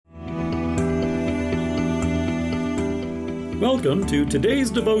Welcome to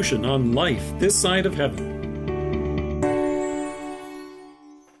today's devotion on life this side of heaven.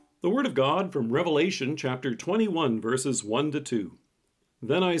 The Word of God from Revelation chapter 21, verses 1 to 2.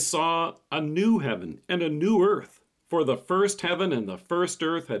 Then I saw a new heaven and a new earth, for the first heaven and the first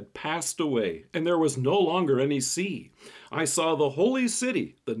earth had passed away, and there was no longer any sea. I saw the holy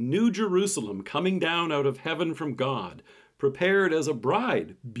city, the new Jerusalem, coming down out of heaven from God, prepared as a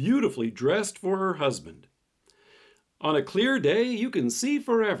bride, beautifully dressed for her husband. On a clear day, you can see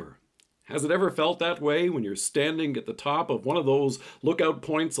forever. Has it ever felt that way when you're standing at the top of one of those lookout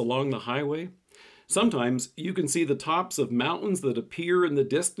points along the highway? Sometimes you can see the tops of mountains that appear in the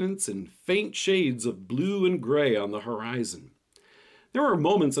distance in faint shades of blue and gray on the horizon. There are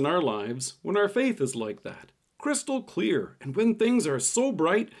moments in our lives when our faith is like that, crystal clear, and when things are so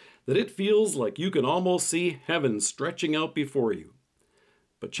bright that it feels like you can almost see heaven stretching out before you.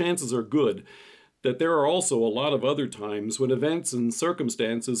 But chances are good that there are also a lot of other times when events and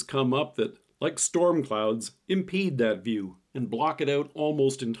circumstances come up that, like storm clouds, impede that view and block it out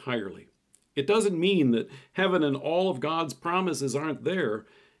almost entirely. It doesn't mean that heaven and all of God's promises aren't there.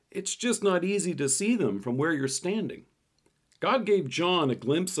 It's just not easy to see them from where you're standing. God gave John a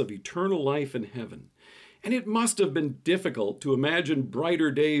glimpse of eternal life in heaven, and it must have been difficult to imagine brighter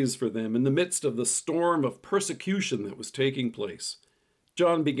days for them in the midst of the storm of persecution that was taking place.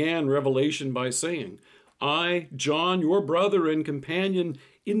 John began Revelation by saying, I, John, your brother and companion,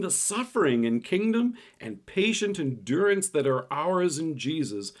 in the suffering and kingdom and patient endurance that are ours in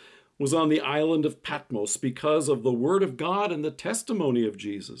Jesus, was on the island of Patmos because of the word of God and the testimony of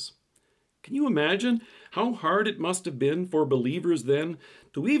Jesus. Can you imagine how hard it must have been for believers then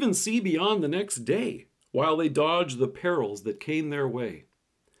to even see beyond the next day while they dodged the perils that came their way?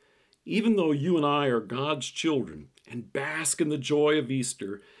 Even though you and I are God's children and bask in the joy of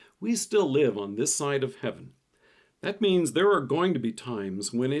Easter, we still live on this side of heaven. That means there are going to be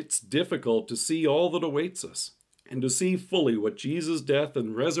times when it's difficult to see all that awaits us and to see fully what Jesus' death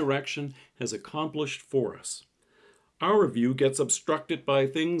and resurrection has accomplished for us. Our view gets obstructed by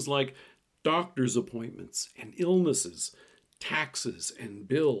things like doctor's appointments and illnesses, taxes and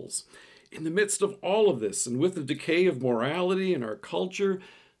bills. In the midst of all of this, and with the decay of morality in our culture,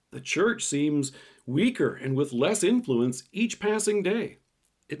 the church seems weaker and with less influence each passing day.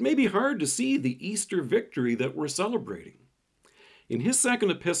 It may be hard to see the Easter victory that we're celebrating. In his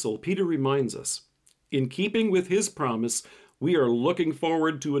second epistle, Peter reminds us, in keeping with his promise, we are looking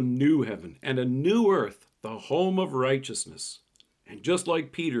forward to a new heaven and a new earth, the home of righteousness. And just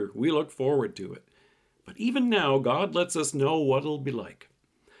like Peter, we look forward to it. But even now, God lets us know what it'll be like.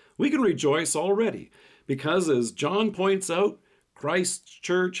 We can rejoice already because, as John points out, Christ's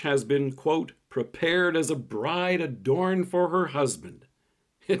church has been, quote, prepared as a bride adorned for her husband.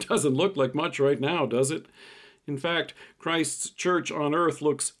 It doesn't look like much right now, does it? In fact, Christ's church on earth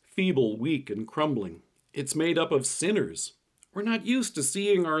looks feeble, weak, and crumbling. It's made up of sinners. We're not used to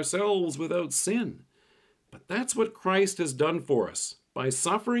seeing ourselves without sin. But that's what Christ has done for us by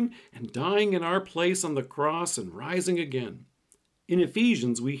suffering and dying in our place on the cross and rising again. In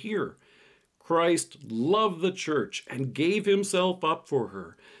Ephesians, we hear, Christ loved the church and gave himself up for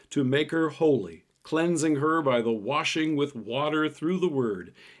her to make her holy, cleansing her by the washing with water through the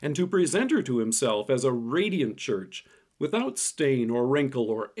word, and to present her to himself as a radiant church, without stain or wrinkle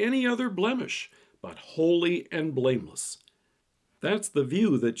or any other blemish, but holy and blameless. That's the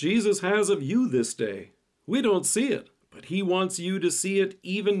view that Jesus has of you this day. We don't see it, but he wants you to see it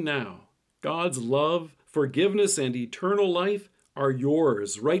even now. God's love, forgiveness, and eternal life are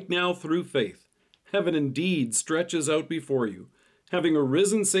yours right now through faith. Heaven indeed stretches out before you. Having a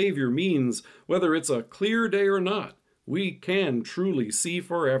risen Savior means, whether it's a clear day or not, we can truly see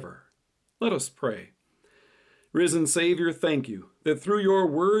forever. Let us pray. Risen Savior, thank you that through your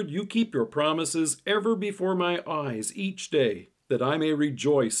word you keep your promises ever before my eyes each day, that I may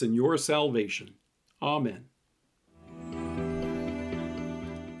rejoice in your salvation. Amen.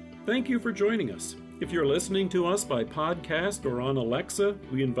 Thank you for joining us. If you're listening to us by podcast or on Alexa,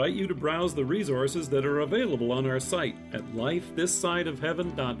 we invite you to browse the resources that are available on our site at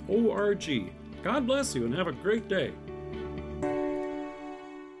lifethissideofheaven.org. God bless you and have a great day.